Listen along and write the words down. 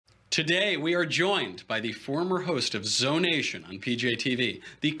Today, we are joined by the former host of Zoe Nation on PJTV,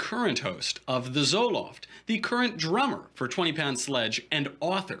 the current host of The Zoloft, the current drummer for 20 Pound Sledge, and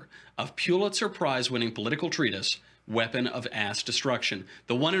author of Pulitzer Prize-winning political treatise, Weapon of Ass Destruction,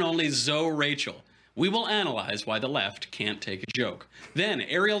 the one and only Zoe Rachel. We will analyze why the left can't take a joke. Then,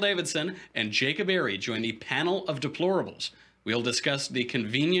 Ariel Davidson and Jacob Airy join the panel of deplorables. We'll discuss the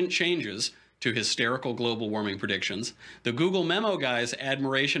convenient changes to hysterical global warming predictions, the Google Memo guy's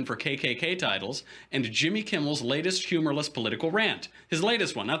admiration for KKK titles, and Jimmy Kimmel's latest humorless political rant. His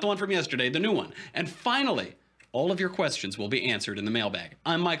latest one, not the one from yesterday, the new one. And finally, all of your questions will be answered in the mailbag.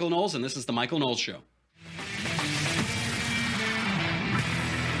 I'm Michael Knowles, and this is The Michael Knowles Show.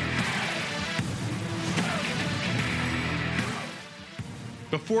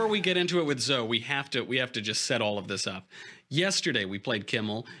 Before we get into it with Zoe, we have to just set all of this up. Yesterday, we played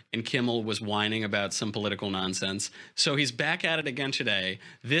Kimmel, and Kimmel was whining about some political nonsense. So he's back at it again today.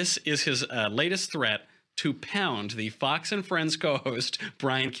 This is his latest threat to pound the Fox and Friends co-host,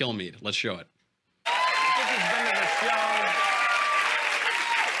 Brian Kilmeade. Let's show it.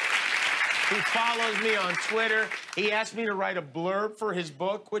 He follows me on Twitter. He asked me to write a blurb for his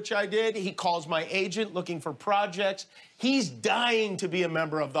book, which I did. He calls my agent looking for projects. He's dying to be a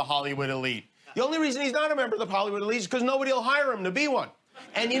member of the Hollywood elite. The only reason he's not a member of the Hollywood elite is because nobody will hire him to be one.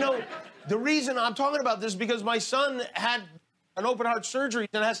 And, you know, the reason I'm talking about this is because my son had an open heart surgery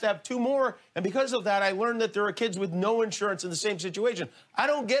and has to have 2 more. And because of that, I learned that there are kids with no insurance in the same situation. I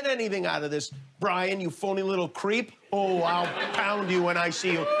don't get anything out of this, Brian, you phony little creep. Oh, I'll pound you when I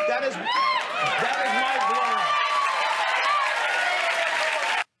see you. That is my blurb.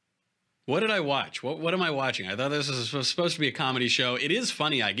 What did I watch? What am I watching? I thought this was supposed to be a comedy show. It is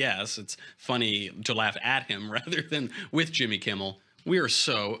funny, I guess. It's funny to laugh at him rather than with Jimmy Kimmel. We are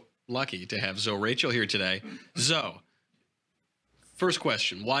so lucky to have Zoe Rachel here today. Zoe, first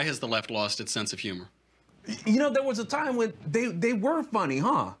question, why has the left lost its sense of humor? You know, there was a time when they were funny,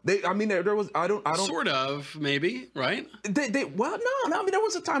 huh? There was I don't sort of, maybe, right? Well, no. I mean, there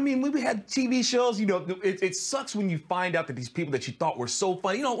was a time. I mean, we had TV shows. You know, it sucks when you find out that these people that you thought were so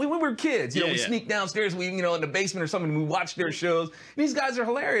funny. You know, when we were kids, we sneak downstairs, in the basement or something, and we watch their shows. And these guys are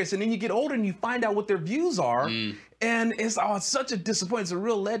hilarious, and then you get older and you find out what their views are. And it's such a disappointment. It's a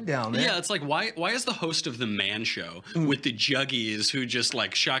real letdown, man. Yeah, it's like, why is the host of The Man Show with the juggies who just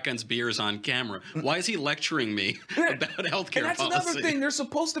like shotguns beers on camera, why is he lecturing me about healthcare and that's policy? Another thing. They're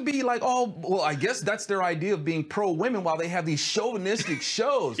supposed to be like, I guess that's their idea of being pro-women while they have these chauvinistic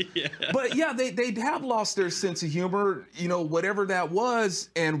shows. Yeah. But yeah, they have lost their sense of humor, whatever that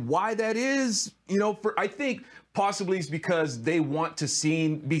was, and why that is, I think possibly it's because they want to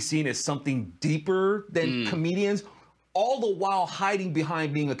be seen as something deeper than comedians, all the while hiding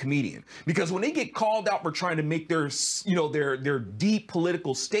behind being a comedian. Because when they get called out for trying to make their deep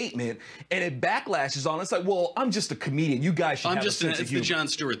political statement and it backlashes on, it's like, well, I'm just a comedian. You guys should have a sense of humor. It's the Jon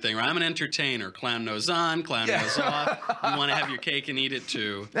Stewart thing, right? I'm an entertainer. Clown nose on, clown nose off. You want to have your cake and eat it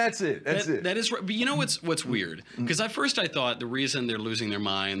too. That's it. That is right. But you know what's weird? Because at first I thought the reason they're losing their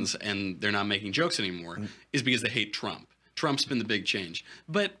minds and they're not making jokes anymore is because they hate Trump. Trump's been the big change.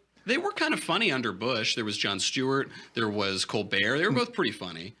 But they were kind of funny under Bush. There was Jon Stewart. There was Colbert. They were both pretty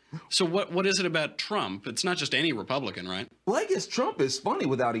funny. So what is it about Trump? It's not just any Republican, right? Well, I guess Trump is funny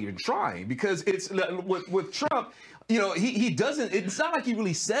without even trying, because it's with Trump, he doesn't. It's not like he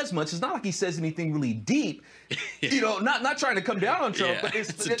really says much. It's not like he says anything really deep. Not trying to come down on Trump, but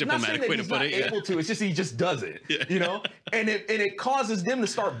it's a diplomatic way to put it. Able to. It's just he just does it. And it causes them to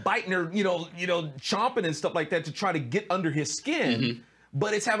start biting their chomping and stuff like that to try to get under his skin.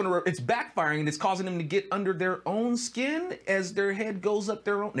 But it's backfiring, and it's causing them to get under their own skin as their head goes up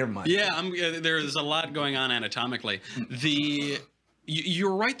their own. Never mind. Yeah, there's a lot going on anatomically.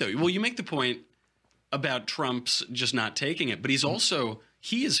 You're right, though. Well, you make the point about Trump's just not taking it, but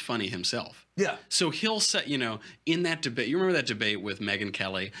he is funny himself. Yeah. So he'll say, in that debate, you remember that debate with Megyn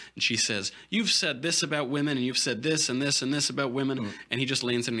Kelly, and she says, you've said this about women, and you've said this and this and this about women, and he just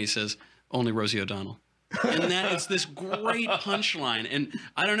leans in and he says, only Rosie O'Donnell. And that is this great punchline. And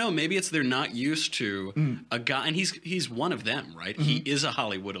I don't know, maybe it's they're not used to a guy, and he's one of them, right? He is a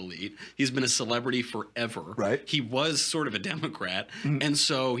Hollywood elite. He's been a celebrity forever. Right. He was sort of a Democrat. And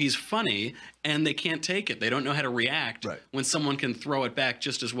so he's funny, and they can't take it. They don't know how to react when someone can throw it back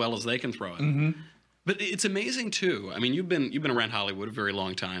just as well as they can throw it. But it's amazing, too. I mean, you've been around Hollywood a very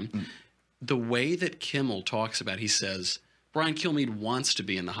long time. The way that Kimmel talks about, he says, Brian Kilmeade wants to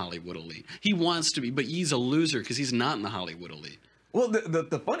be in the Hollywood elite. He wants to be, but he's a loser because he's not in the Hollywood elite. Well,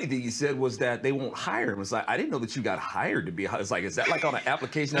 the funny thing you said was that they won't hire him. It's like, I didn't know that you got hired to be. It's like, is that like on an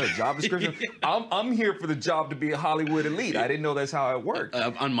application, not a job description? I'm here for the job to be a Hollywood elite. I didn't know that's how it worked.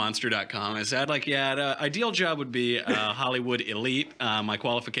 On Monster.com, I said, like, yeah, the ideal job would be Hollywood elite. My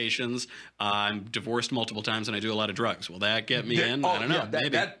qualifications, I'm divorced multiple times and I do a lot of drugs. Will that get me in? I don't know.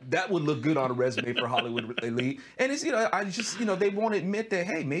 Maybe. That would look good on a resume for Hollywood elite. And it's, I just, they won't admit that,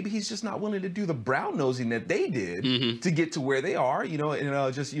 hey, maybe he's just not willing to do the brown nosing that they did to get to where they are.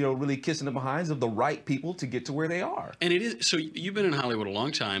 Just really kissing the behinds of the right people to get to where they are. And it is so. You've been in Hollywood a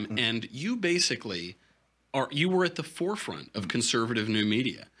long time, and you basically you were at the forefront of conservative new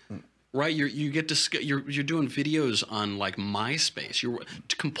media, right? You're doing videos on like MySpace. You're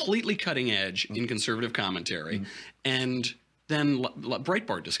completely cutting edge in conservative commentary, and then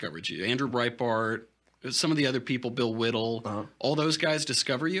Breitbart discovered you. Andrew Breitbart, some of the other people, Bill Whittle, all those guys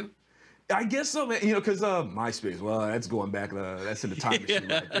discover you. I guess so, man. Because MySpace. Well, that's going back. That's in the time machine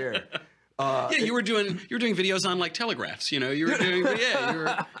right there. You were doing videos on like telegraphs. You were doing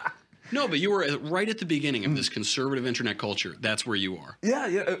No, but you were right at the beginning of this conservative internet culture. That's where you are.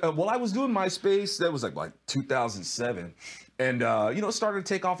 Yeah. Well, I was doing MySpace. That was like 2007, and it started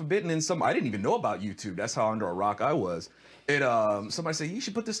to take off a bit. And then I didn't even know about YouTube. That's how under a rock I was. And somebody said, you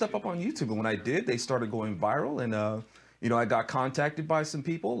should put this stuff up on YouTube. And when I did, they started going viral. And I got contacted by some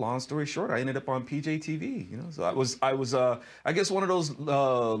people. Long story short, I ended up on PJTV. So I was I guess one of those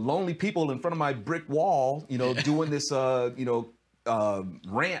lonely people in front of my brick wall. Doing this rant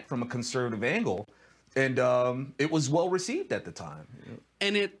from a conservative angle, and it was well received at the time.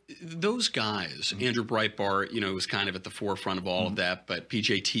 And those guys, Andrew Breitbart, was kind of at the forefront of all of that, but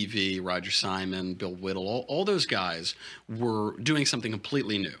PJTV, Roger Simon, Bill Whittle, all those guys were doing something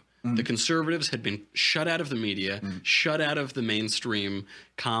completely new. The conservatives had been shut out of the media, shut out of the mainstream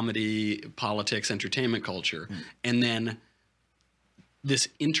comedy, politics, entertainment culture, and then this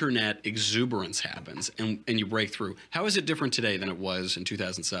internet exuberance happens, and you break through. How is it different today than it was in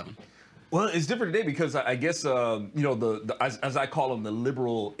 2007? Well, it's different today because I guess as I call them, the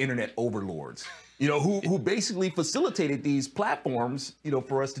liberal internet overlords. Who basically facilitated these platforms,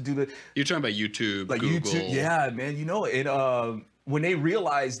 for us to do the. You're talking about YouTube, like Google. YouTube, yeah, man. When they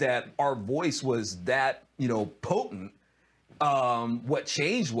realized that our voice was that, potent, what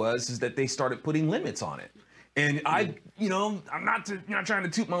changed is that they started putting limits on it. And I'm not trying to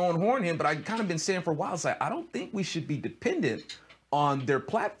toot my own horn here, but I've kind of been saying for a while, it's like, I don't think we should be dependent on their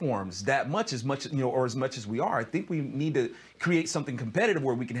platforms that much, or as much as we are. I think we need to create something competitive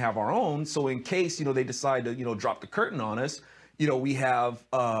where we can have our own. So in case, they decide to, drop the curtain on us, we have,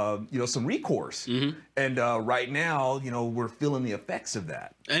 some recourse. And right now, we're feeling the effects of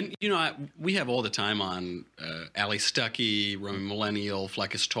that. And, we have all the time on Ali Stuckey, Roman Millennial,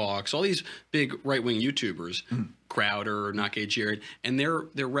 Fleckus Talks, all these big right-wing YouTubers, Crowder, Not Gay Jared, and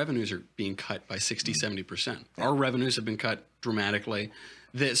their revenues are being cut by 60, 70%. Our revenues have been cut dramatically.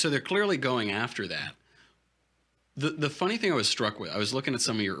 So they're clearly going after that. The funny thing I was struck with, I was looking at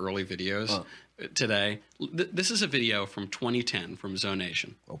some of your early videos today. This is a video from 2010 from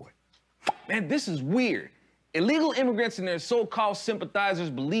ZoNation. Oh, boy. Man, this is weird. Illegal immigrants and their so-called sympathizers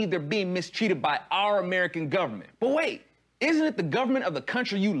believe they're being mistreated by our American government. But wait, isn't it the government of the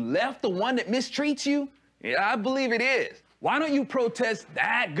country you left the one that mistreats you? Yeah, I believe it is. Why don't you protest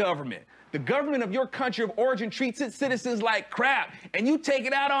that government? The government of your country of origin treats its citizens like crap, and you take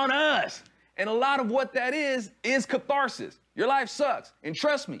it out on us. And a lot of what that is catharsis. Your life sucks. And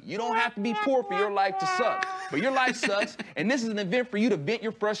trust me, you don't have to be poor for your life to suck. But your life sucks, and this is an event for you to vent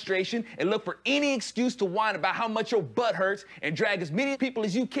your frustration and look for any excuse to whine about how much your butt hurts and drag as many people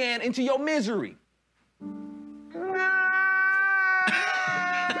as you can into your misery.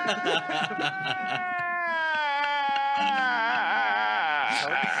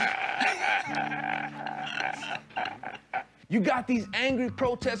 You got these angry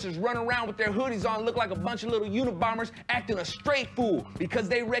protesters running around with their hoodies on, look like a bunch of little Unabombers acting a straight fool because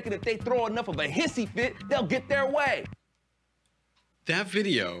they reckon if they throw enough of a hissy fit, they'll get their way. That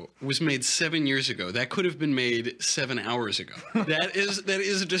video was made 7 years ago. That could have been made 7 hours ago. That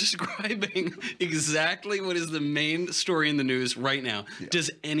is describing exactly what is the main story in the news right now. Yeah.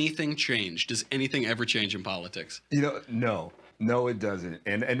 Does anything change? Does anything ever change in politics? No. No, it doesn't.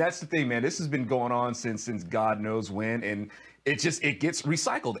 And that's the thing, man. This has been going on since God knows when, and it gets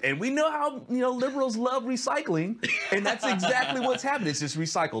recycled. And we know how, liberals love recycling, and that's exactly what's happened. It's just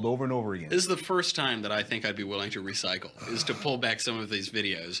recycled over and over again. This is the first time that I think I'd be willing to recycle, is to pull back some of these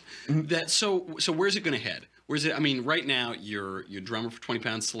videos. So where's it going to head? Where's it? I mean, right now you're drummer for 20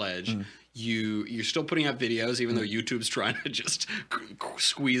 Pound Sledge. You're still putting out videos, even though YouTube's trying to just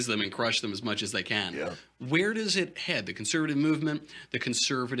squeeze them and crush them as much as they can. Yeah. Where does it head? The conservative movement, the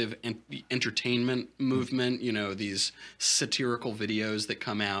conservative entertainment movement, you know, these satirical videos that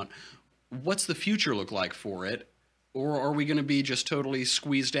come out. What's the future look like for it? Or are we going to be just totally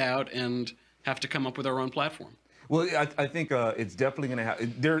squeezed out and have to come up with our own platform? Well, I think it's definitely going to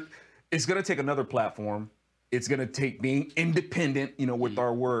have it's going to take another platform. It's going to take being independent, you know, with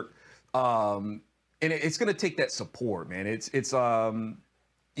our work. And it's going to take that support, man. It's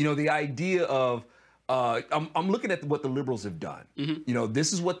you know, the idea of I'm looking at what the liberals have done. You know,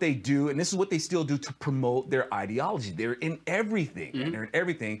 this is what they do, and this is what they still do to promote their ideology. They're in everything. Man. They're in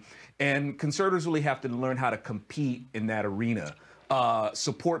everything. And conservatives really have to learn how to compete in that arena.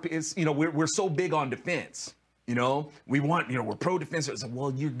 Support is, you know, we're so big on defense. You know, we want, you know, we're pro-defense. It's like,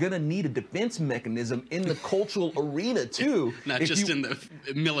 well, you're going to need a defense mechanism in the cultural arena, too. Not just in the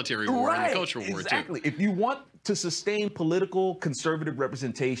military war, in the cultural war, too. Exactly. If you want to sustain political conservative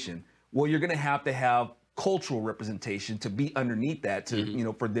representation, well, you're going to have cultural representation to be underneath that, to, you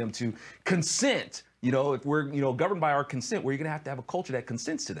know, for them to consent. You know, if we're, you know, governed by our consent, well, you're going to have a culture that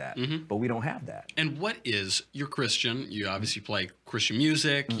consents to that. But we don't have that. And what is, you're Christian, you obviously play Christian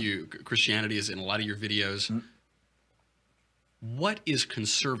music, Christianity is in a lot of your videos. What is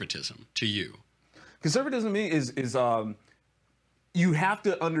conservatism to you? Conservatism is you have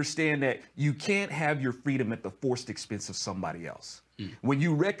to understand that you can't have your freedom at the forced expense of somebody else. When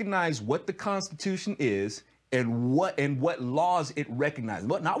you recognize what the Constitution is and what laws it recognizes,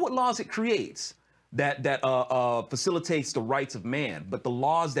 not what laws it creates that facilitates the rights of man, but the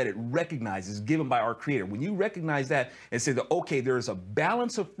laws that it recognizes given by our Creator. When you recognize that and say that, okay, there's a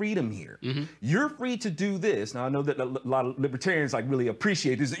balance of freedom here. You're free to do this. Now, I know that a lot of libertarians like really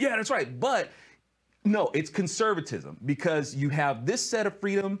appreciate this. Yeah, that's right. But no, it's conservatism, because you have this set of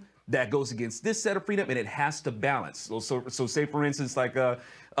freedom that goes against this set of freedom, and it has to balance. So say, for instance, like,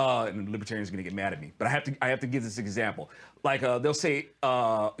 and libertarians are going to get mad at me, but I have to give this example. Like, they'll say,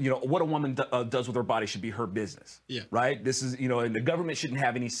 you know, what a woman does with her body should be her business. Yeah. Right? This is, you know, and the government shouldn't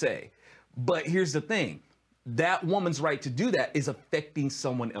have any say. But here's the thing. That woman's right to do that is affecting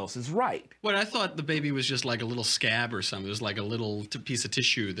someone else's right. Well, I thought the baby was just like a little scab or something. It was like a little piece of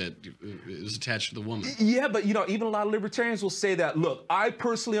tissue that was attached to the woman. Yeah, but, you know, even a lot of libertarians will say that, look, I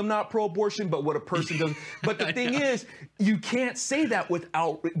personally am not pro-abortion, but what a person does. But the thing is, you can't say that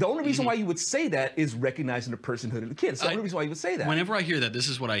without, the only reason why you would say that is recognizing the personhood of the kid. It's the only reason why you would say that. Whenever I hear that, this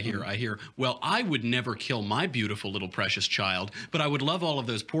is what I hear. I hear, well, I would never kill my beautiful little precious child, but I would love all of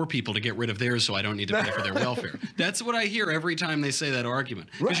those poor people to get rid of theirs so I don't need to pay for their welfare. That's what I hear every time they say that argument.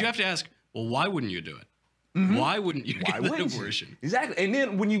 Because you have to ask, well, why wouldn't you do it? Why wouldn't you get an abortion? Exactly. And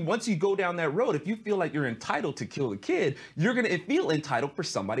then once you go down that road, if you feel like you're entitled to kill the kid, you're going to feel entitled for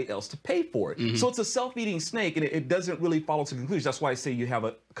somebody else to pay for it. So it's a self-eating snake, and it doesn't really follow to conclusion. That's why I say you have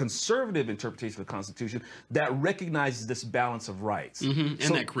a conservative interpretation of the Constitution that recognizes this balance of rights. And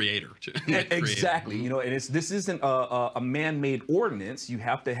that creator. Exactly. You know, and this isn't a man-made ordinance. You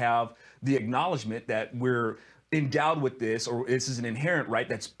have to have the acknowledgement that we're endowed with this, or this is an inherent right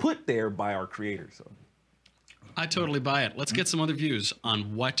that's put there by our Creator. So I totally buy it. Let's get some other views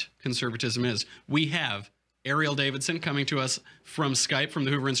on what conservatism is. We have Ariel Davidson coming to us from Skype from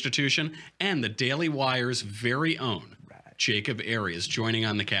the Hoover Institution, and the Daily Wire's very own Jacob Arias joining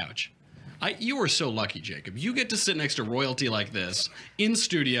on the couch. You are so lucky, Jacob. You get to sit next to royalty like this in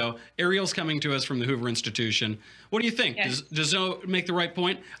studio. Ariel's coming to us from the Hoover Institution. What do you think? Yes. Does Zoe make the right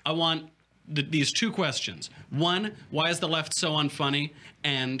point? I want these two questions. One, why is the left so unfunny?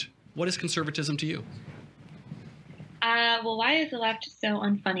 And what is conservatism to you? Well, why is the left so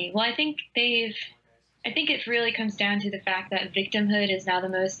unfunny? Well, I think it really comes down to the fact that victimhood is now the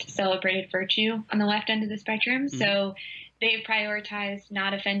most celebrated virtue on the left end of the spectrum. So they've prioritized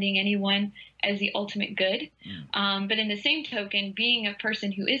not offending anyone as the ultimate good. But in the same token, being a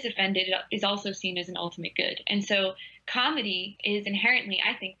person who is offended is also seen as an ultimate good. And so comedy is inherently,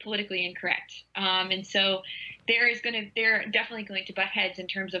 I think, politically incorrect. And so they're definitely going to butt heads in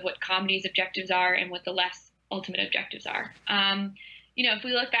terms of what comedy's objectives are and what the left's ultimate objectives are. You know, if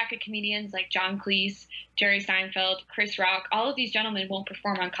we look back at comedians like John Cleese, Jerry Seinfeld, Chris Rock, all of these gentlemen won't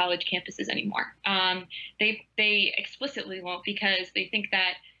perform on college campuses anymore. They explicitly won't, because they think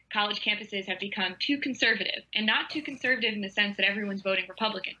that college campuses have become too conservative, and not too conservative in the sense that everyone's voting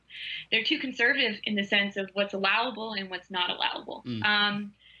Republican. They're too conservative in the sense of what's allowable and what's not allowable.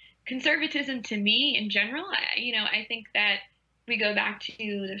 Conservatism to me in general, I think that we go back to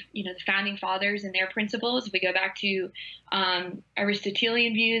the founding fathers and their principles. We go back to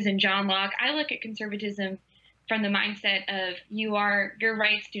Aristotelian views and John Locke. I look at conservatism from the mindset of your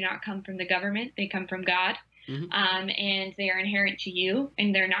rights do not come from the government, they come from God. And they are inherent to you,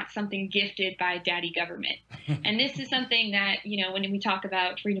 and they're not something gifted by daddy government. And this is something that, when we talk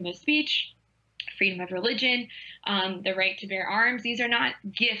about freedom of speech, freedom of religion, the right to bear arms, these are not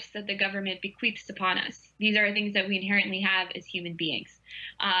gifts that the government bequeaths upon us. These are things that we inherently have as human beings.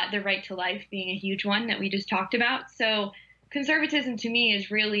 The right to life being a huge one that we just talked about. So conservatism to me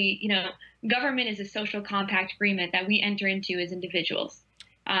is really, government is a social compact agreement that we enter into as individuals.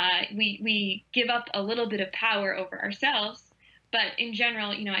 We give up a little bit of power over ourselves, but in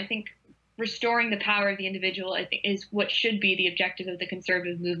general, I think restoring the power of the individual, I think, is what should be the objective of the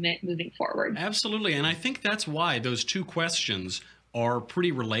conservative movement moving forward. Absolutely, and I think that's why those two questions are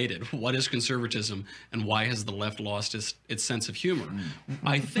pretty related. What is conservatism, and why has the left lost its sense of humor?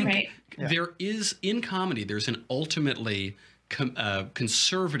 I think there is, in comedy, there's an ultimately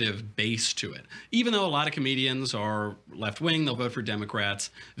conservative base to it. Even though a lot of comedians are left-wing, they'll vote for Democrats,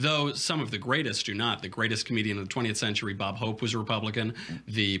 though some of the greatest do not. The greatest comedian of the 20th century, Bob Hope, was a Republican.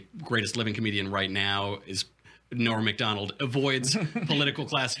 The greatest living comedian right now is Norm Macdonald. Avoids political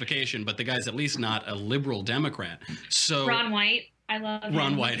classification, but the guy's at least not a liberal Democrat. So Ron White. I love him.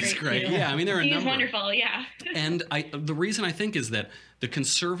 Ron White is great. Too. Yeah, I mean, there are a number. He's wonderful, yeah. And the reason I think is that the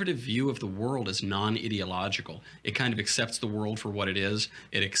conservative view of the world is non-ideological. It kind of accepts the world for what it is.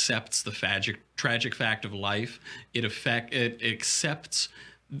 It accepts the tragic fact of life. It accepts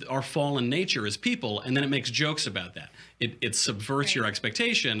our fallen nature as people, and then it makes jokes about that. It subverts your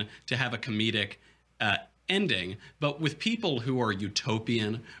expectation to have a comedic ending, but with people who are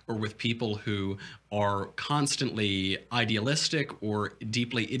utopian, or with people who are constantly idealistic or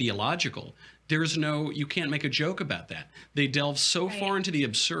deeply ideological, you can't make a joke about that. They delve so far into the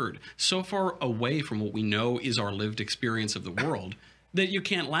absurd, so far away from what we know is our lived experience of the world, that you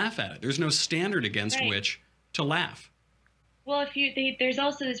can't laugh at it. There's no standard against which to laugh. Well, there's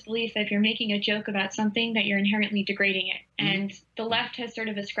also this belief that if you're making a joke about something, that you're inherently degrading it. And the left has sort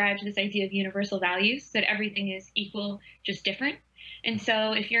of ascribed this idea of universal values, that everything is equal, just different. And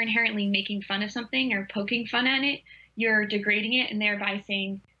so if you're inherently making fun of something or poking fun at it, you're degrading it, and thereby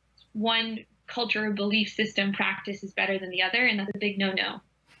saying one culture or belief system practice is better than the other, and that's a big no-no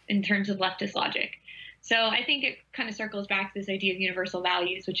in terms of leftist logic. So I think it kind of circles back to this idea of universal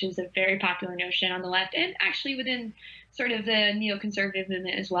values, which is a very popular notion on the left, and actually within sort of the neoconservative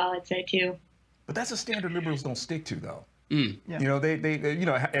movement as well, I'd say too. But that's a standard liberals don't stick to, though. Yeah. They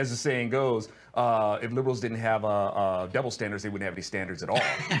as the saying goes, if liberals didn't have double standards, they wouldn't have any standards at all.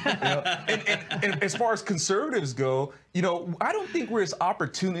 And as far as conservatives go, I don't think we're as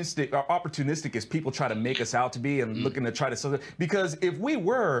opportunistic as people try to make us out to be, and looking to try to, because if we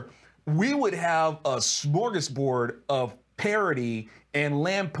were, we would have a smorgasbord of parody and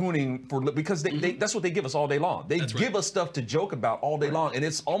lampooning because that's what they give us all day long. They give us stuff to joke about all day long, and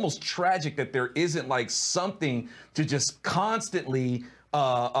it's almost tragic that there isn't like something to just constantly.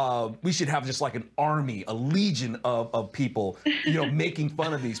 We should have just like an army, a legion of people, making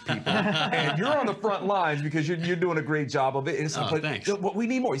fun of these people. And you're on the front lines because you're doing a great job of it. And it's thanks. But we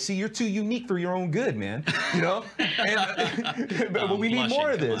need more. You see, you're too unique for your own good, man. But we need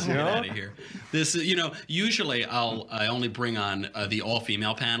more of this. Get out of here. This is, usually I only bring on the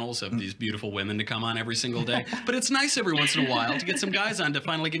all-female panels of these beautiful women to come on every single day. But it's nice every once in a while to get some guys on to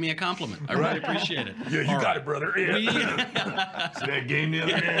finally give me a compliment. I really appreciate it. Yeah, you got it, brother. Yeah. See that game the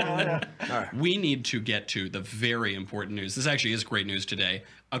other day? Right. We need to get to the very important news. This actually is great news today.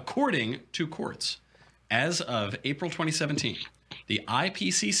 According to courts, as of April 2017, the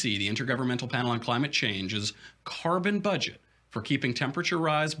IPCC, the Intergovernmental Panel on Climate Change's carbon budget for keeping temperature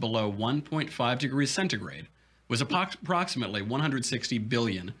rise below 1.5 degrees centigrade was approximately 160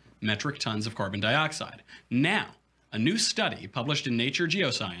 billion metric tons of carbon dioxide. Now, a new study published in Nature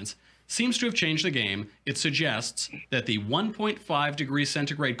Geoscience seems to have changed the game. It suggests that the 1.5 degrees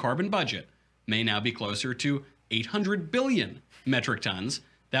centigrade carbon budget may now be closer to 800 billion metric tons.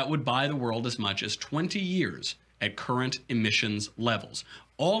 That would buy the world as much as 20 years at current emissions levels.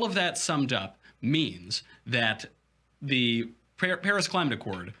 All of that summed up means that the Paris Climate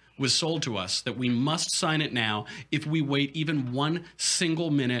Accord was sold to us, that we must sign it now. If we wait even one single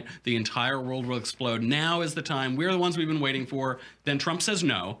minute, the entire world will explode. Now is the time. We're the ones we've been waiting for. Then Trump says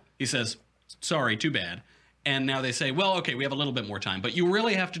no. He says, sorry, too bad. And now they say, well, okay, we have a little bit more time, but you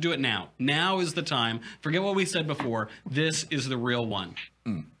really have to do it now. Now is the time. Forget what we said before. This is the real one.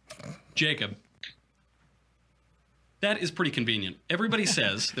 Jacob, that is pretty convenient. Everybody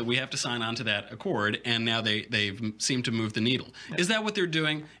says that we have to sign on to that accord, and now they've seemed to move the needle. Is that what they're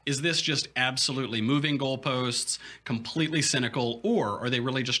doing? Is this just absolutely moving goalposts, completely cynical, or are they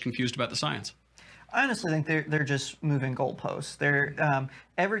really just confused about the science? I honestly think they're just moving goalposts. They're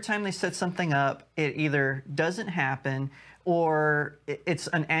every time they set something up, it either doesn't happen or it's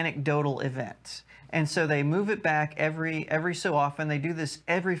an anecdotal event. And so they move it back every so often. They do this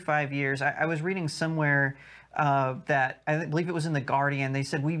every 5 years. I was reading somewhere that I believe it was in The Guardian. They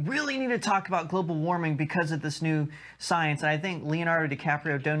said, we really need to talk about global warming because of this new science. And I think Leonardo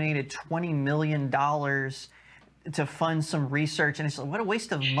DiCaprio donated $20 million to fund some research. And it's like, what a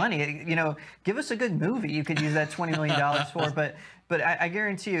waste of money. You know, give us a good movie you could use that $20 million for. But I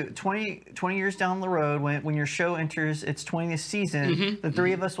guarantee you, 20 years down the road, when your show enters its 20th season, the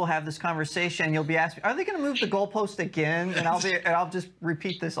three of us will have this conversation, and you'll be asking, are they going to move the goalpost again? And I'll just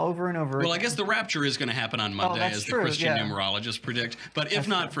repeat this over and over again. Well, I guess the rapture is going to happen on Monday, as the Christian numerologists predict. But if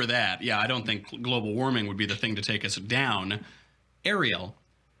not for that, I don't think global warming would be the thing to take us down. Ariel,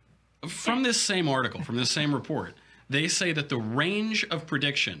 from this same article, from this same report, they say that the range of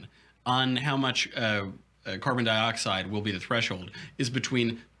prediction on how much carbon dioxide will be the threshold is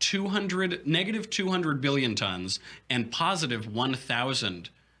between negative 200 billion tons and positive 1,000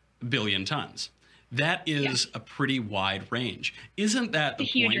 billion tons. That is a pretty wide range. Isn't that the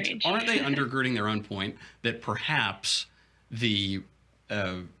point? Range. Aren't they undergirding their own point that perhaps the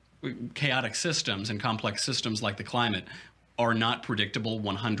chaotic systems and complex systems like the climate are not predictable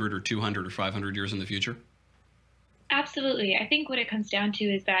 100 or 200 or 500 years in the future? Absolutely. I think what it comes down to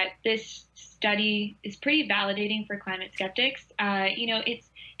is that this study is pretty validating for climate skeptics.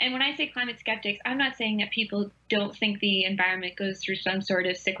 And when I say climate skeptics, I'm not saying that people don't think the environment goes through some sort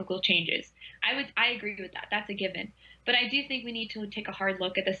of cyclical changes. I agree with that. That's a given. But I do think we need to take a hard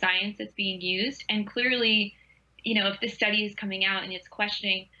look at the science that's being used. And clearly, if this study is coming out and it's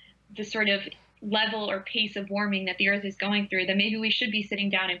questioning the sort of level or pace of warming that the Earth is going through, then maybe we should be sitting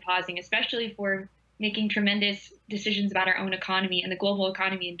down and pausing, especially if we're making tremendous decisions about our own economy and the global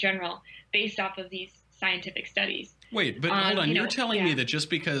economy in general based off of these scientific studies. Wait, but hold on. You're telling me that just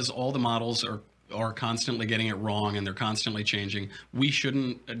because all the models are constantly getting it wrong and they're constantly changing, we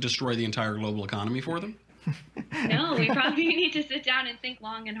shouldn't destroy the entire global economy for them? No, we probably need to sit down and think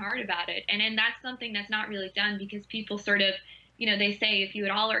long and hard about it. And that's something that's not really done because people sort of, they say if you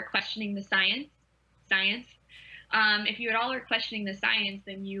at all are questioning the science, if you at all are questioning the science,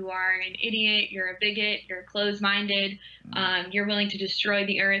 then you are an idiot, you're a bigot, you're closed-minded, you're willing to destroy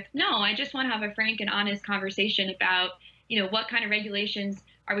the Earth. No, I just want to have a frank and honest conversation about, what kind of regulations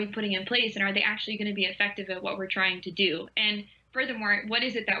are we putting in place and are they actually going to be effective at what we're trying to do? And furthermore, what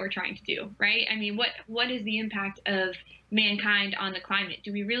is it that we're trying to do, right? I mean, what is the impact of mankind on the climate?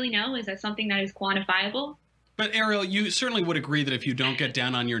 Do we really know? Is that something that is quantifiable? But Ariel, you certainly would agree that if you don't get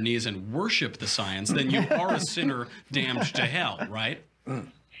down on your knees and worship the science, then you are a sinner damned to hell, right?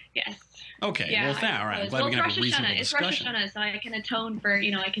 Yes. Okay. Yeah, well, all right. I'm glad we can have a reasonable discussion. It's Rosh Hashanah, so I can atone for,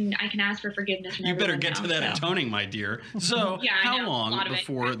 I can ask for forgiveness. From you better get to that atoning, my dear. So, how long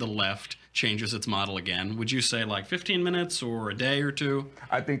before the left changes its model again? Would you say like 15 minutes or a day or two?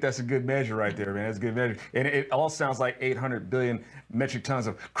 I think that's a good measure right there, man. That's a good measure. And it all sounds like 800 billion metric tons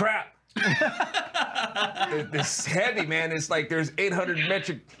of crap. It's heavy, man. It's like there's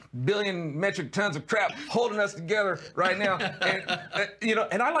 800 billion metric tons of crap holding us together right now. And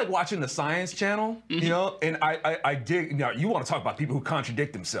and I like watching the Science Channel, and I dig. You want to talk about people who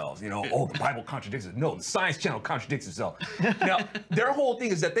contradict themselves, oh, the Bible contradicts it. No, the Science Channel contradicts itself. Now, their whole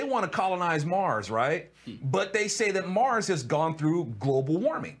thing is that they want to colonize Mars, right? But they say that Mars has gone through global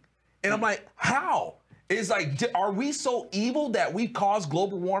warming. And I'm like, how? It's like, are we so evil that we caused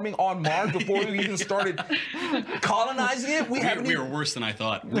global warming on Mars before we even started colonizing it? We are worse than I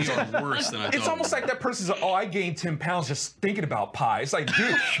thought. We are worse than I thought. It's almost like that person's like, I gained 10 pounds just thinking about pie. It's like,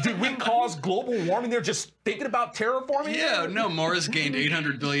 dude, did we cause global warming? They're just thinking about terraforming? Yeah, no, Mars gained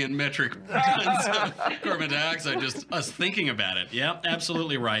 800 billion metric tons of carbon dioxide, just us thinking about it. Yeah,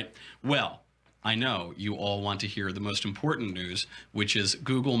 absolutely right. Well, I know you all want to hear the most important news, which is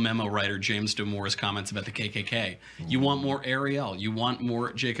Google memo writer James Damore's comments about the KKK. You want more Ariel. You want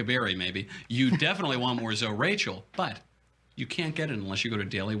more Jacob Airy, maybe. You definitely want more Zoe Rachel, but you can't get it unless you go to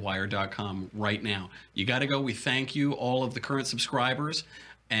dailywire.com right now. You got to go. We thank you, all of the current subscribers.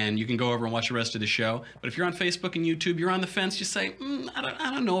 And you can go over and watch the rest of the show. But if you're on Facebook and YouTube, you're on the fence, you say,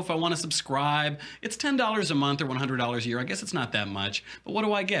 I don't know if I want to subscribe. It's $10 a month or $100 a year. I guess it's not that much. But what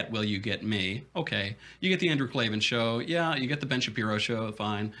do I get? Well, you get me. Okay. You get the Andrew Klavan Show. Yeah, you get the Ben Shapiro Show.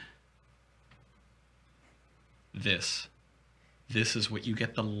 Fine. This is what you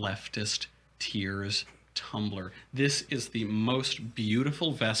get, the Leftist Tears Tumbler. This is the most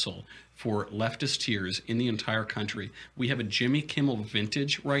beautiful vessel for leftist tears in the entire country. We have a Jimmy Kimmel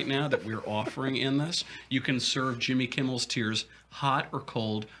vintage right now that we're offering in this. You can serve Jimmy Kimmel's tears hot or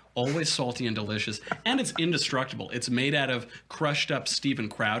cold, always salty and delicious, and it's indestructible. It's made out of crushed up Steven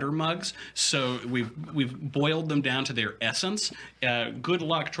Crowder mugs, so we've boiled them down to their essence. Good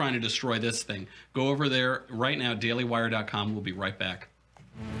luck trying to destroy this thing. Go over there right now, dailywire.com. We'll be right back.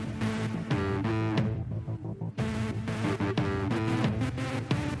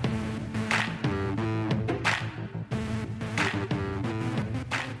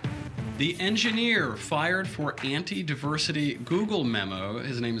 The engineer fired for anti-diversity Google memo,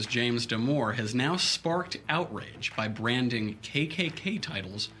 his name is James Damore, has now sparked outrage by branding KKK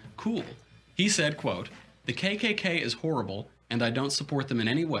titles cool. He said, quote, "The KKK is horrible and I don't support them in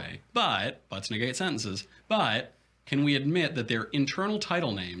any way, but, butts negate sentences, but can we admit that their internal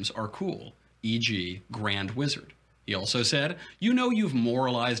title names are cool, e.g. Grand Wizard?" He also said, "You know you've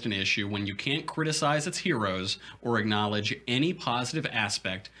moralized an issue when you can't criticize its heroes or acknowledge any positive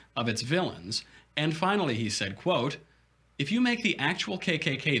aspect of its villains." And finally, he said, quote, "If you make the actual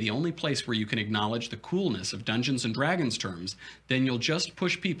KKK the only place where you can acknowledge the coolness of Dungeons and Dragons terms, then you'll just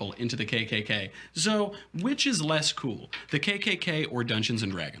push people into the KKK. So, which is less cool, the KKK or Dungeons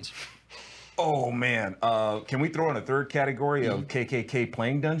and Dragons?" Oh man, can we throw in a third category of KKK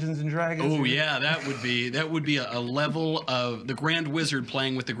playing Dungeons and Dragons? Oh yeah, that would be a level of the Grand Wizard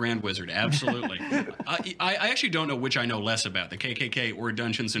playing with the Grand Wizard. Absolutely. I actually don't know which I know less about, the KKK or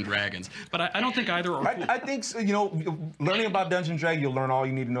Dungeons and Dragons, but I don't think either are cool. I think so, learning about Dungeons and Dragons, you'll learn all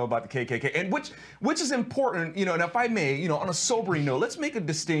you need to know about the KKK, and which is important. And if I may, on a sobering note, let's make a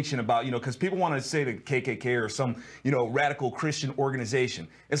distinction about because people want to say the KKK or some radical Christian organization.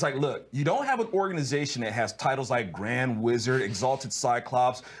 It's like, look, you don't have an organization that has titles like Grand Wizard, Exalted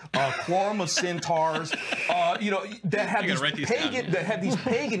Cyclops, Quorum of Centaurs, that have these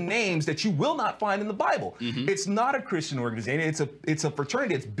pagan names that you will not find in the Bible. Mm-hmm. It's not a Christian organization. It's a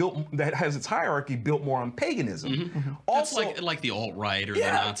fraternity that has its hierarchy built more on paganism. Mm-hmm. Mm-hmm. Also, that's like the alt-right or the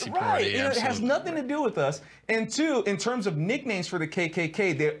Nazi Party. It has nothing to do with us. And two, in terms of nicknames for the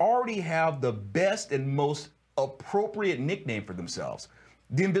KKK, they already have the best and most appropriate nickname for themselves: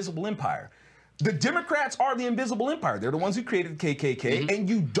 the Invisible Empire. The Democrats are the Invisible Empire. They're the ones who created the KKK,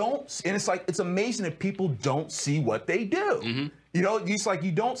 mm-hmm. and it's amazing that people don't see what they do. Mm-hmm. It's like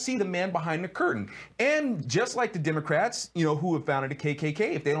you don't see the man behind the curtain. And just like the Democrats, who have founded the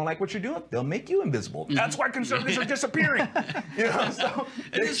KKK, if they don't like what you're doing, they'll make you invisible. Mm-hmm. That's why conservatives are disappearing. So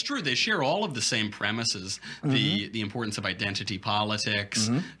it is true. They share all of the same premises: mm-hmm. the importance of identity politics,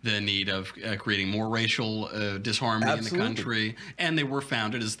 mm-hmm. the need of creating more racial disharmony Absolutely. in the country, and they were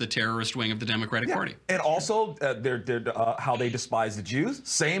founded as the terrorist wing of the Democratic Party. And also, how they despise the Jews.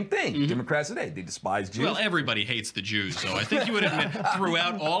 Same thing. Mm-hmm. Democrats today, they despise Jews. Well, everybody hates the Jews, so I think you would admit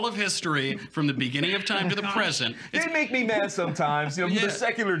throughout all of history, from the beginning of time to the present, they make me mad sometimes. The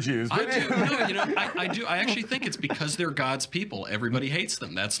secular Jews. But I do. I actually think it's because they're God's people. Everybody hates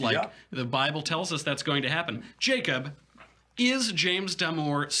them. That's like the Bible tells us that's going to happen. Jacob, is James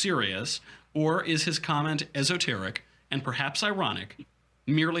Damore serious, or is his comment esoteric and perhaps ironic,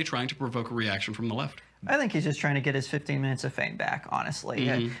 merely trying to provoke a reaction from the left? I think he's just trying to get his 15 minutes of fame back, honestly.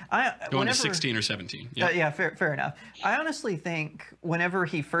 Mm-hmm. Going to 16 or 17. Yeah, fair enough. I honestly think whenever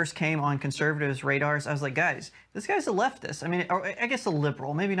he first came on conservatives' radars, I was like, guys, this guy's a leftist. I mean, or I guess a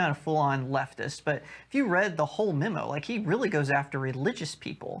liberal, maybe not a full-on leftist, but if you read the whole memo, he really goes after religious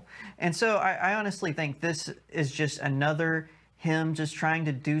people. And so I honestly think this is just another him just trying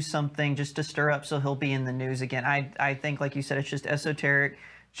to do something just to stir up so he'll be in the news again. I think, like you said, it's just esoteric,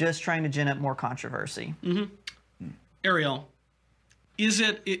 just trying to gin up more controversy. Mm-hmm. Ariel,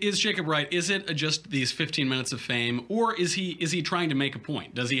 is Jacob right? Is it just these 15 minutes of fame, or is he trying to make a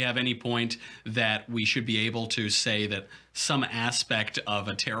point? Does he have any point that we should be able to say that some aspect of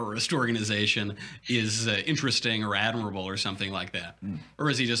a terrorist organization is interesting or admirable or something like that? Or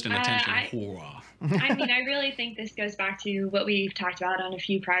is he just an attention whore? I mean, I really think this goes back to what we've talked about on a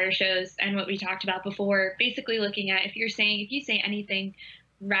few prior shows and what we talked about before, basically looking at if you say anything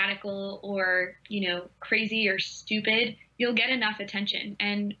radical or, crazy or stupid, you'll get enough attention.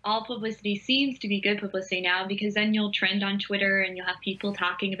 And all publicity seems to be good publicity now, because then you'll trend on Twitter and you'll have people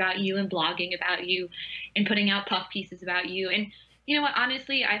talking about you and blogging about you and putting out puff pieces about you. And you know what,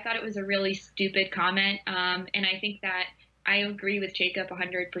 honestly, I thought it was a really stupid comment. And I think that I agree with Jacob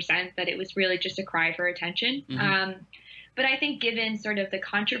 100% that it was really just a cry for attention. Mm-hmm. But I think given sort of the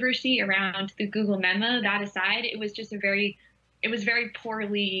controversy around the Google memo, that aside, it was very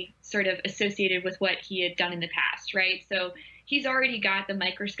poorly sort of associated with what he had done in the past, right? So he's already got the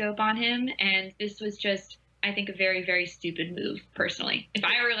microscope on him, and this was just, I think, a very, very stupid move, personally. If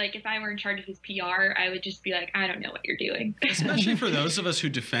I were in charge of his PR, I would just be like, I don't know what you're doing. Especially for those of us who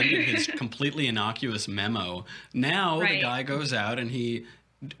defended his completely innocuous memo. Now the guy goes out and he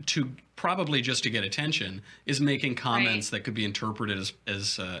to probably just to get attention, is making comments that could be interpreted as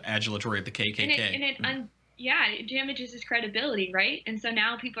adulatory of the KKK. Yeah, it damages his credibility, right? And so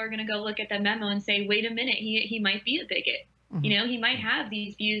now people are going to go look at the memo and say, wait a minute, he might be a bigot. Mm-hmm. You know, he might have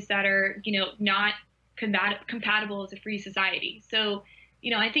these views that are, you know, not compatible with a free society. So, you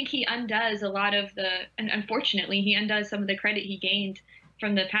know, I think he undoes a lot of and unfortunately, he undoes some of the credit he gained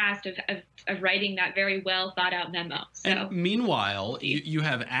from the past of writing that very well thought out memo. So, and meanwhile, you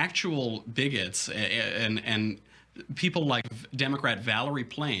have actual bigots and people like Democrat Valerie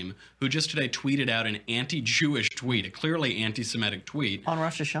Plame, who just today tweeted out an anti-Jewish tweet, a clearly anti-Semitic tweet. On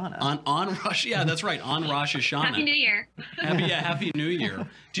Rosh Hashanah. On Rosh, yeah, that's right, on Rosh Hashanah. Happy New Year. Happy New Year.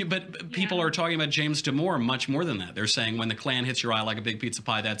 But people are talking about James Damore much more than that. They're saying when the Klan hits your eye like a big pizza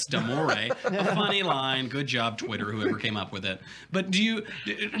pie, that's Damore. A funny line. Good job, Twitter, whoever came up with it. But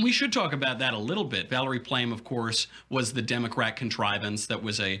we should talk about that a little bit. Valerie Plame, of course, was the Democrat contrivance that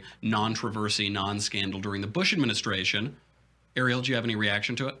was a non-traversy, non-scandal during the Bush administration. Ariel, do you have any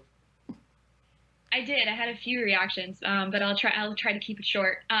reaction to it? I did. I had a few reactions, but I'll try to keep it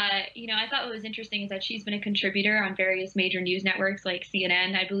short. You know, I thought what was interesting is that she's been a contributor on various major news networks like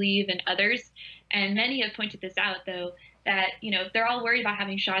CNN, I believe, and others. And many have pointed this out, though, that, you know, they're all worried about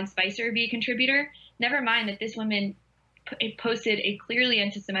having Sean Spicer be a contributor. Never mind that this woman posted a clearly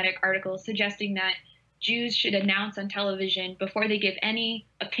anti-Semitic article suggesting that Jews should announce on television before they give any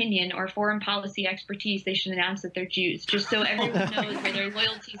opinion or foreign policy expertise, they should announce that they're Jews, just so everyone knows where their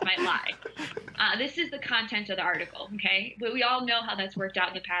loyalties might lie. This is the content of the article, okay? But we all know how that's worked out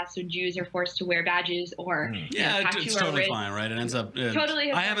in the past when Jews are forced to wear badges or it's totally fine, right? It ends up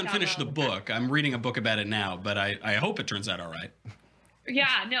totally. I haven't finished the book. I'm reading a book about it now, but I hope it turns out all right.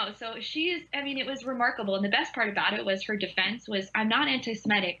 Yeah, no. So I mean, it was remarkable, and the best part about it was her defense was, I'm not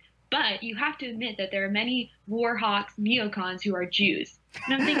anti-Semitic, but you have to admit that there are many war hawks, neocons who are Jews.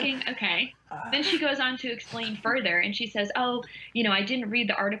 And I'm thinking, okay. Then she goes on to explain further, and she says, oh, you know, I didn't read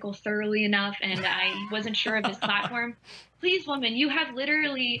the article thoroughly enough, and I wasn't sure of this platform. Please, woman, you have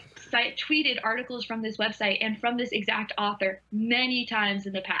literally tweeted articles from this website and from this exact author many times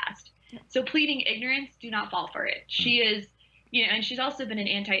in the past. So pleading ignorance, do not fall for it. She is, you know, and she's also been an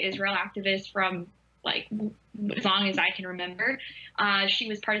anti-Israel activist from, like, as long as I can remember. She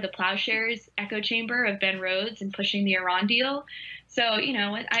was part of the Plowshares echo chamber of Ben Rhodes and pushing the Iran deal. So, you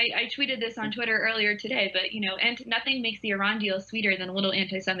know, I tweeted this on Twitter earlier today, but, you know, and nothing makes the Iran deal sweeter than a little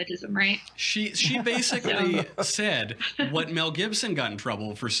anti-Semitism, right? She basically said what Mel Gibson got in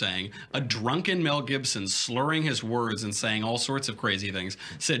trouble for saying. A drunken Mel Gibson slurring his words and saying all sorts of crazy things,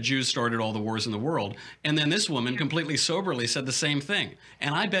 said Jews started all the wars in the world. And then this woman completely soberly said the same thing.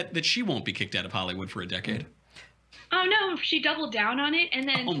 And I bet that she won't be kicked out of Hollywood for a decade. Oh, no, she doubled down on it, and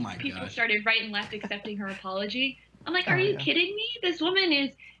then people gosh. started right and left accepting her apology. I'm like, are you kidding me? This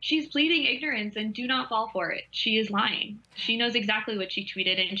woman she's pleading ignorance, and do not fall for it. She is lying. She knows exactly what she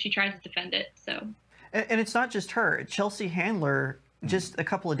tweeted, and she tries to defend it. So, and it's not just her. Chelsea Handler, just a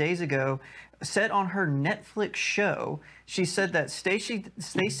couple of days ago, said on her Netflix show, she said that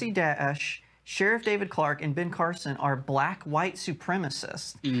Stacey Dash, Sheriff David Clarke, and Ben Carson are black white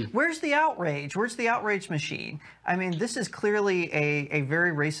supremacists. Where's the outrage? Where's the outrage machine? I mean, this is clearly a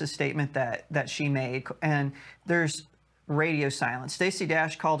very racist statement that she made, and there's radio silence. Stacey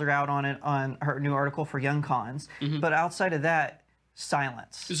Dash called her out on it on her new article for Young Cons, but outside of that,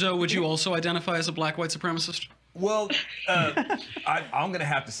 silence. So would you also identify as a black white supremacist? Well, I'm going to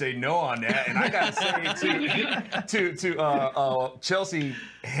have to say no on that, and I got to say to Chelsea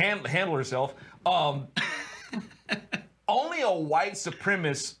handle herself. Only a white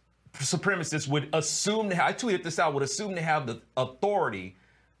supremacist would assume. I tweeted this out. Would assume to have the authority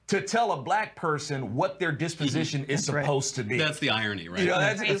to tell a black person what their disposition is supposed to be. That's the irony, right? You know,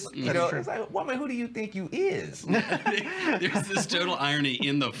 it's like, woman, who do you think you is? There's this total irony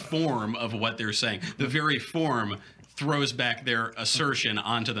in the form of what they're saying. The very form throws back their assertion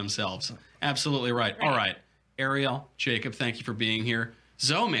onto themselves. Absolutely right. All right. Ariel, Jacob, thank you for being here.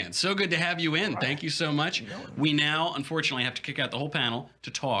 Zoe, man, so good to have you in. Thank you so much. We now, unfortunately, have to kick out the whole panel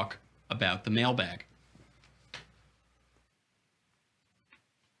to talk about the mailbag.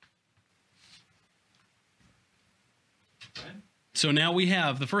 So now we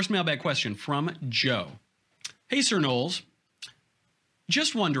have the first mailbag question from Joe. Hey, Sir Knowles.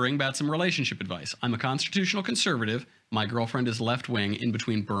 Just wondering about some relationship advice. I'm a constitutional conservative. My girlfriend is left-wing in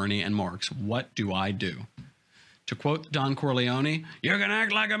between Bernie and Marx. What do I do? To quote Don Corleone, you're going to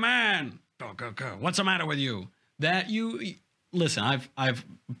act like a man. What's the matter with you? Listen, I've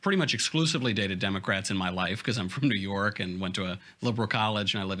pretty much exclusively dated Democrats in my life because I'm from New York and went to a liberal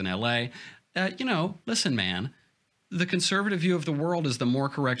college and I live in L.A. Listen, man. the conservative view of the world is the more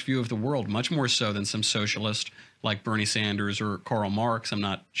correct view of the world, much more so than some socialist like Bernie Sanders or Karl Marx. I'm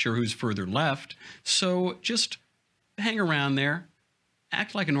not sure who's further left. So just hang around there,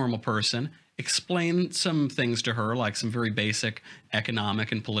 act like a normal person, explain some things to her, like some very basic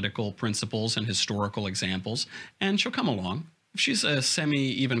economic and political principles and historical examples, and she'll come along. If she's a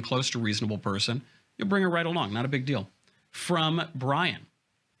even close to reasonable person, you'll bring her right along. Not a big deal. From Brian.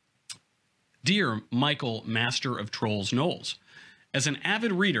 Dear Michael, Master of Trolls Knowles, as an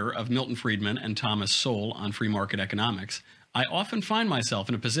avid reader of Milton Friedman and Thomas Sowell on free market economics, I often find myself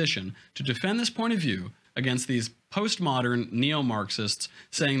in a position to defend this point of view against these postmodern neo-Marxists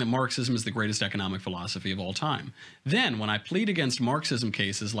saying that Marxism is the greatest economic philosophy of all time. Then, when I plead against Marxism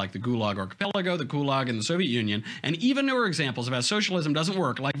cases like the Gulag Archipelago, the Gulag in the Soviet Union, and even newer examples of how socialism doesn't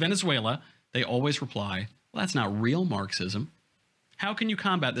work, like Venezuela, they always reply, well, that's not real Marxism. How can you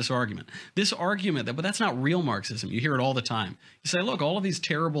combat this argument? This argument that, but that's not real Marxism. You hear it all the time. You say, look, all of these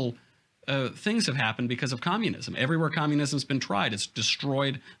terrible things have happened because of communism. Everywhere communism's been tried, it's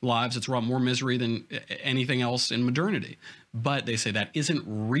destroyed lives. It's wrought more misery than anything else in modernity. But they say that isn't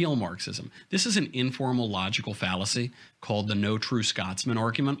real Marxism. This is an informal logical fallacy called the no true Scotsman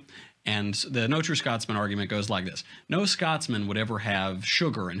argument. And the no true Scotsman argument goes like this. No Scotsman would ever have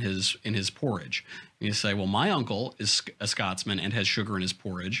sugar in his porridge. And you say, well, my uncle is a Scotsman and has sugar in his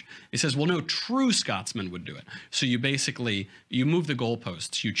porridge. He says, well, no true Scotsman would do it. So you basically, you move the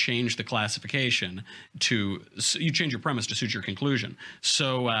goalposts, you change the classification you change your premise to suit your conclusion.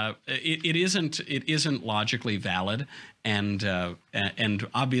 So it isn't logically valid. And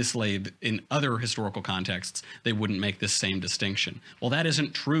obviously, in other historical contexts, they wouldn't make this same distinction. Well, that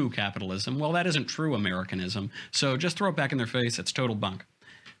isn't true capitalism. Well, that isn't true Americanism. So just throw it back in their face. It's total bunk.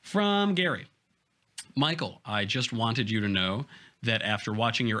 From Gary. Michael, I just wanted you to know that after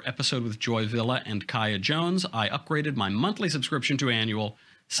watching your episode with Joy Villa and Kaya Jones, I upgraded my monthly subscription to annual,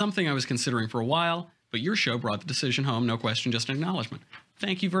 something I was considering for a while, but your show brought the decision home. No question, just an acknowledgement.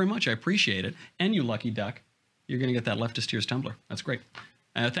 Thank you very much. I appreciate it. And you lucky duck. You're going to get that Leftist Tears tumbler. That's great.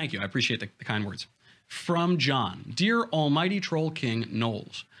 Thank you. I appreciate the kind words. From John. Dear Almighty Troll King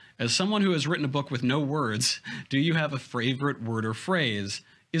Knowles, as someone who has written a book with no words, do you have a favorite word or phrase?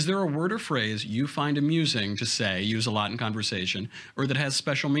 Is there a word or phrase you find amusing to say, use a lot in conversation, or that has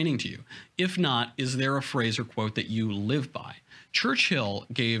special meaning to you? If not, is there a phrase or quote that you live by? Churchill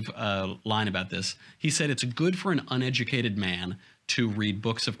gave a line about this. He said, it's good for an uneducated man to read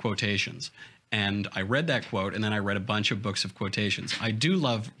books of quotations. And I read that quote, and then I read a bunch of books of quotations. I do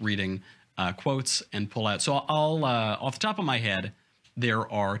love reading quotes and pull out. So I'll, off the top of my head,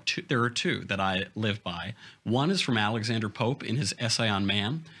 there are two that I live by. One is from Alexander Pope in his essay on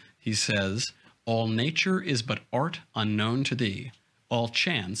man. He says, all nature is but art unknown to thee, all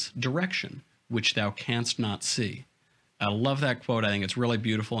chance direction, which thou canst not see. I love that quote. I think it's really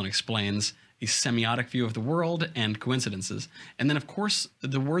beautiful and explains a semiotic view of the world and coincidences. And then, of course,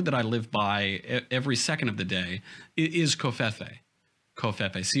 the word that I live by every second of the day is covfefe.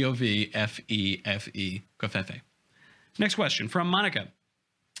 Covfefe, C-O-V-F-E-F-E, covfefe. Next question from Monica.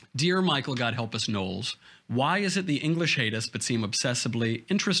 Dear Michael, God help us, Knowles, why is it the English hate us but seem obsessively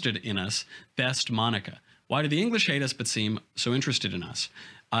interested in us? Best Monica. Why do the English hate us but seem so interested in us?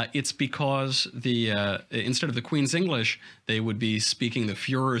 It's because instead of the Queen's English, they would be speaking the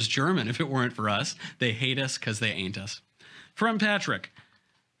Führer's German if it weren't for us. They hate us because they ain't us. From Patrick.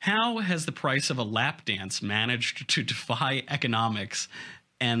 How has the price of a lap dance managed to defy economics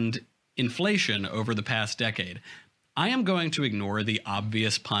and inflation over the past decade? I am going to ignore the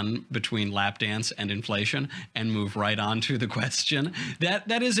obvious pun between lap dance and inflation and move right on to the question.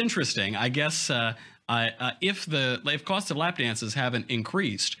 That is interesting. I guess if costs of lap dances haven't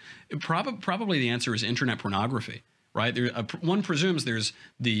increased, probably the answer is internet pornography, right? One presumes there's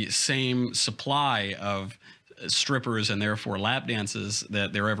the same supply of strippers and therefore lap dances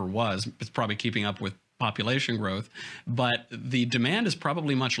that there ever was. It's probably keeping up with population growth, but the demand is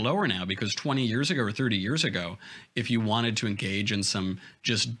probably much lower now because 20 years ago or 30 years ago, if you wanted to engage in some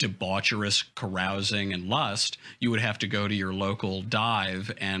just debaucherous carousing and lust, you would have to go to your local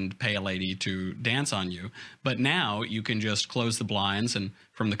dive and pay a lady to dance on you. But now you can just close the blinds and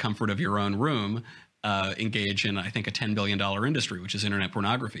from the comfort of your own room, engage in, I think, a $10 billion industry, which is internet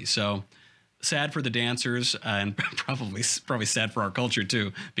pornography. So sad for the dancers and probably sad for our culture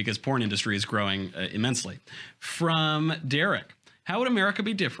too, because porn industry is growing immensely. From Derek, how would America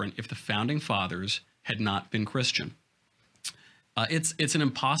be different if the founding fathers had not been Christian? It's an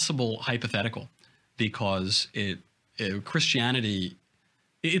impossible hypothetical because Christianity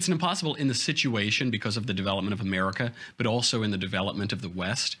It's impossible in the situation because of the development of America, but also in the development of the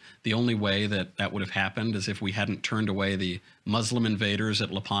West. The only way that that would have happened is if we hadn't turned away the Muslim invaders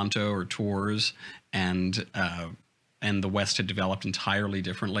at Lepanto or Tours, and the West had developed entirely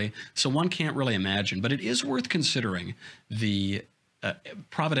differently. So one can't really imagine, but it is worth considering the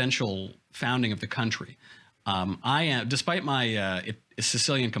providential founding of the country. Despite my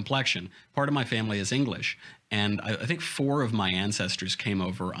Sicilian complexion, part of my family is English. And I think 4 of my ancestors came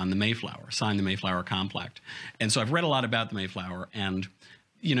over on the Mayflower, signed the Mayflower Compact. And so I've read a lot about the Mayflower. And,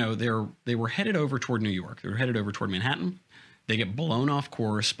 you know, they were headed over toward New York. They were headed over toward Manhattan. They get blown off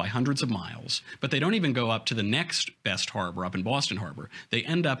course by hundreds of miles. But they don't even go up to the next best harbor, up in Boston Harbor. They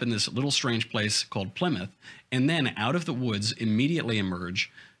end up in this little strange place called Plymouth. And then out of the woods immediately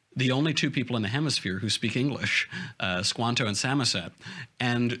emerge the only 2 people in the hemisphere who speak English, Squanto and Samoset.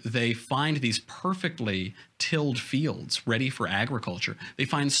 And they find these perfectly tilled fields ready for agriculture. They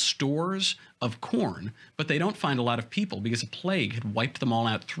find stores of corn, but they don't find a lot of people because a plague had wiped them all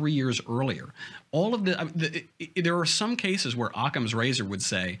out 3 years earlier. All of there are some cases where Occam's razor would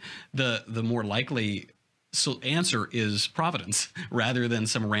say the more likely answer is providence rather than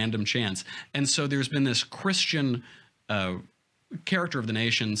some random chance. And so there's been this Christian character of the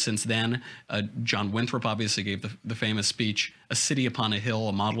nation since then. John Winthrop obviously gave the famous speech, "A City Upon a Hill,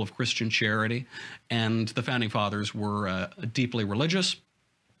 a Model of Christian Charity." And the Founding Fathers were deeply religious.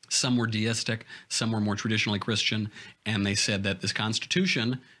 Some were deistic, some were more traditionally Christian. And they said that this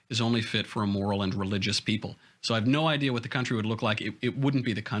Constitution is only fit for a moral and religious people. So I have no idea what the country would look like. It wouldn't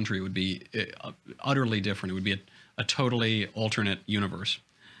be the country. It would be utterly different. It would be a totally alternate universe.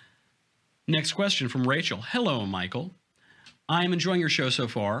 Next question from Rachel. Hello, Michael. I'm enjoying your show so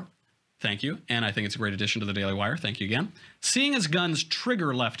far. Thank you. And I think it's a great addition to the Daily Wire. Thank you again. Seeing as guns trigger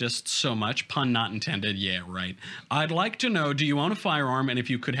leftists so much, pun not intended, yeah, right. I'd like to know, do you own a firearm? And if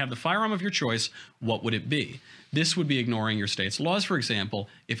you could have the firearm of your choice, what would it be? This would be ignoring your state's laws, for example,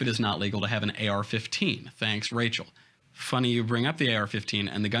 if it is not legal to have an AR-15. Thanks, Rachel. Funny you bring up the AR-15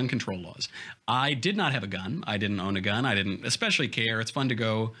 and the gun control laws. I did not have a gun. I didn't own a gun. I didn't especially care. It's fun to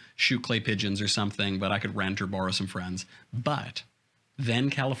go shoot clay pigeons or something, but I could rent or borrow some friends. But then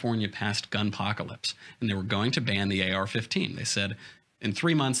California passed Gunpocalypse, and they were going to ban the AR-15. They said, in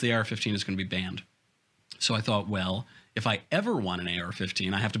 3 months, the AR-15 is going to be banned. So I thought, well, if I ever want an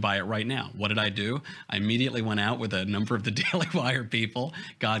AR-15, I have to buy it right now. What did I do? I immediately went out with a number of the Daily Wire people,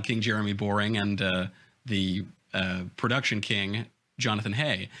 God King Jeremy Boring, and the production king, Jonathan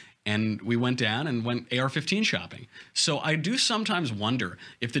Hay, and we went down and went AR-15 shopping. So I do sometimes wonder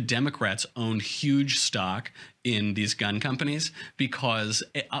if the Democrats own huge stock in these gun companies because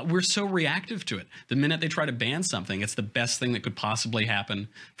we're so reactive to it. The minute they try to ban something, it's the best thing that could possibly happen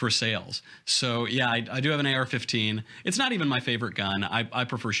for sales. So yeah, I do have an AR-15. It's not even my favorite gun. I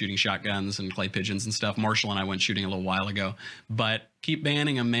prefer shooting shotguns and clay pigeons and stuff. Marshall and I went shooting a little while ago. But keep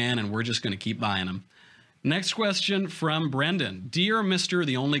banning them, man, and we're just going to keep buying them. Next question from Brendan. Dear Mr.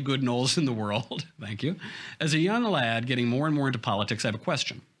 The Only Good Knowles in the World, thank you. As a young lad getting more and more into politics, I have a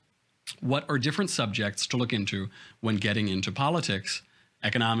question. What are different subjects to look into when getting into politics?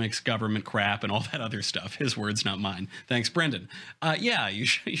 Economics, government crap, and all that other stuff. His words, not mine. Thanks, Brendan. Yeah, you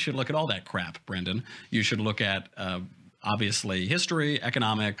should look at all that crap, Brendan. You should look at, obviously, history,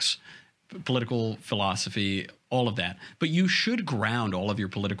 economics, political philosophy, all of that. But you should ground all of your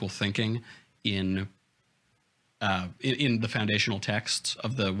political thinking in the foundational texts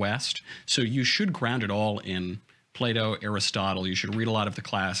of the West. So you should ground it all in Plato, Aristotle. You should read a lot of the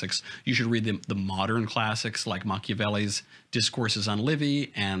classics. You should read the modern classics like Machiavelli's Discourses on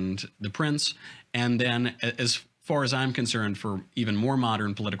Livy and The Prince. And then as far as I'm concerned, for even more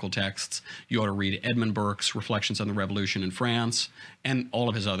modern political texts, you ought to read Edmund Burke's Reflections on the Revolution in France and all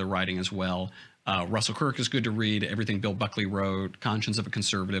of his other writing as well. Russell Kirk is good to read, everything Bill Buckley wrote, Conscience of a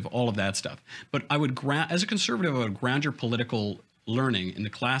Conservative, all of that stuff. But I would, as a conservative, I would ground your political learning in the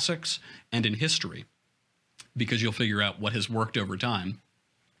classics and in history, because you'll figure out what has worked over time.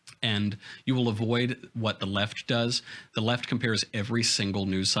 And you will avoid what the left does. The left compares every single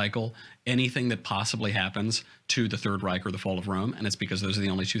news cycle, anything that possibly happens, to the Third Reich or the fall of Rome. And it's because those are the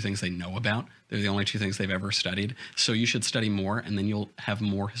only two things they know about. They're the only two things they've ever studied. So you should study more, and then you'll have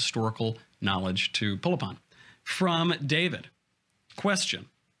more historical knowledge to pull upon. From David, question.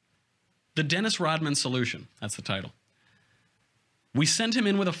 The Dennis Rodman Solution, that's the title. We send him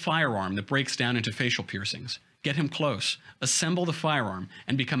in with a firearm that breaks down into facial piercings. Get him close, assemble the firearm,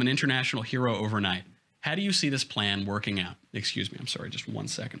 and become an international hero overnight. How do you see this plan working out? Excuse me, I'm sorry, just 1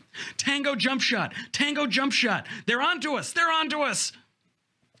 second. Tango jump shot! Tango jump shot! They're onto us! They're onto us!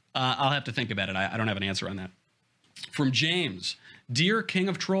 I'll have to think about it. I don't have an answer on that. From James. Dear King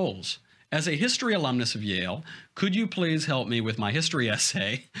of Trolls, as a history alumnus of Yale, could you please help me with my history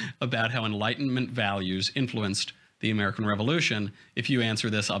essay about how Enlightenment values influenced the American Revolution? If you answer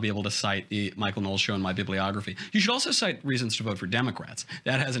this, I'll be able to cite the Michael Knowles Show in my bibliography. You should also cite reasons to vote for Democrats.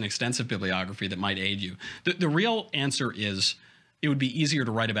 That has an extensive bibliography that might aid you. The real answer is, it would be easier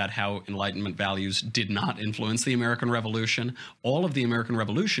to write about how Enlightenment values did not influence the American Revolution. All of the American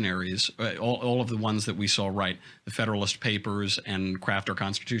revolutionaries, all of the ones that we saw write the Federalist Papers and craft our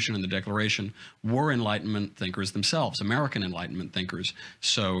Constitution and the Declaration, were Enlightenment thinkers themselves, American Enlightenment thinkers.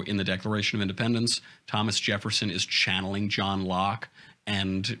 So in the Declaration of Independence, Thomas Jefferson is channeling John Locke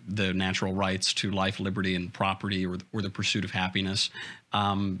and the natural rights to life, liberty, and property, or the pursuit of happiness.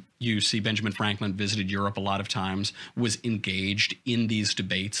 You see Benjamin Franklin visited Europe a lot of times, was engaged in these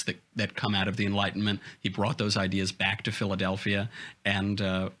debates that come out of the Enlightenment. He brought those ideas back to Philadelphia, and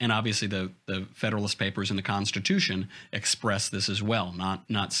obviously the Federalist Papers and the Constitution express this as well,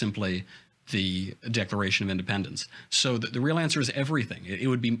 not simply the Declaration of Independence. So the real answer is everything. It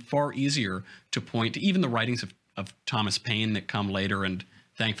would be far easier to point to even the writings of Thomas Paine that come later, and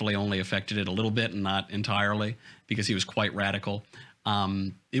thankfully only affected it a little bit and not entirely, because he was quite radical.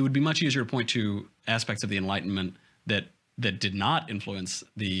 It would be much easier to point to aspects of the Enlightenment that did not influence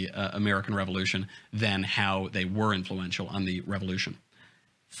the American Revolution than how they were influential on the Revolution.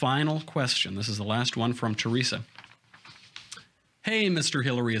 Final question. This is the last one from Teresa. Hey, Mr.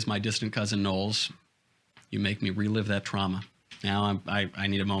 Hillary is my distant cousin Knowles. You make me relive that trauma. Now I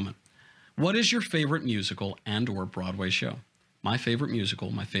need a moment. What is your favorite musical and or Broadway show? My favorite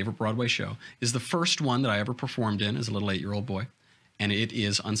musical, my favorite Broadway show, is the first one that I ever performed in as a little 8-year-old boy, and it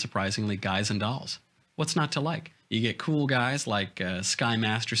is, unsurprisingly, Guys and Dolls. What's not to like? You get cool guys like Sky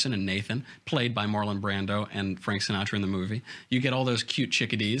Masterson and Nathan, played by Marlon Brando and Frank Sinatra in the movie. You get all those cute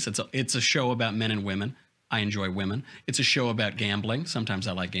chickadees. It's a show about men and women. I enjoy women. It's a show about gambling. Sometimes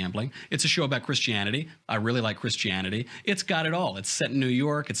I like gambling. It's a show about Christianity. I really like Christianity. It's got it all. It's set in New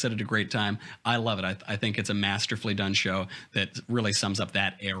York. It's set at a great time. I love it. I think it's a masterfully done show that really sums up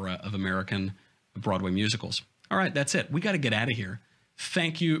that era of American Broadway musicals. All right, that's it. We got to get out of here.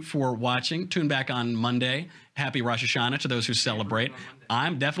 Thank you for watching. Tune back on Monday. Happy Rosh Hashanah to those who celebrate.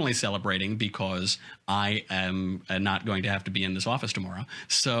 I'm definitely celebrating because I am not going to have to be in this office tomorrow.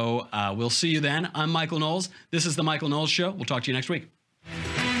 So we'll see you then. I'm Michael Knowles. This is The Michael Knowles Show. We'll talk to you next week.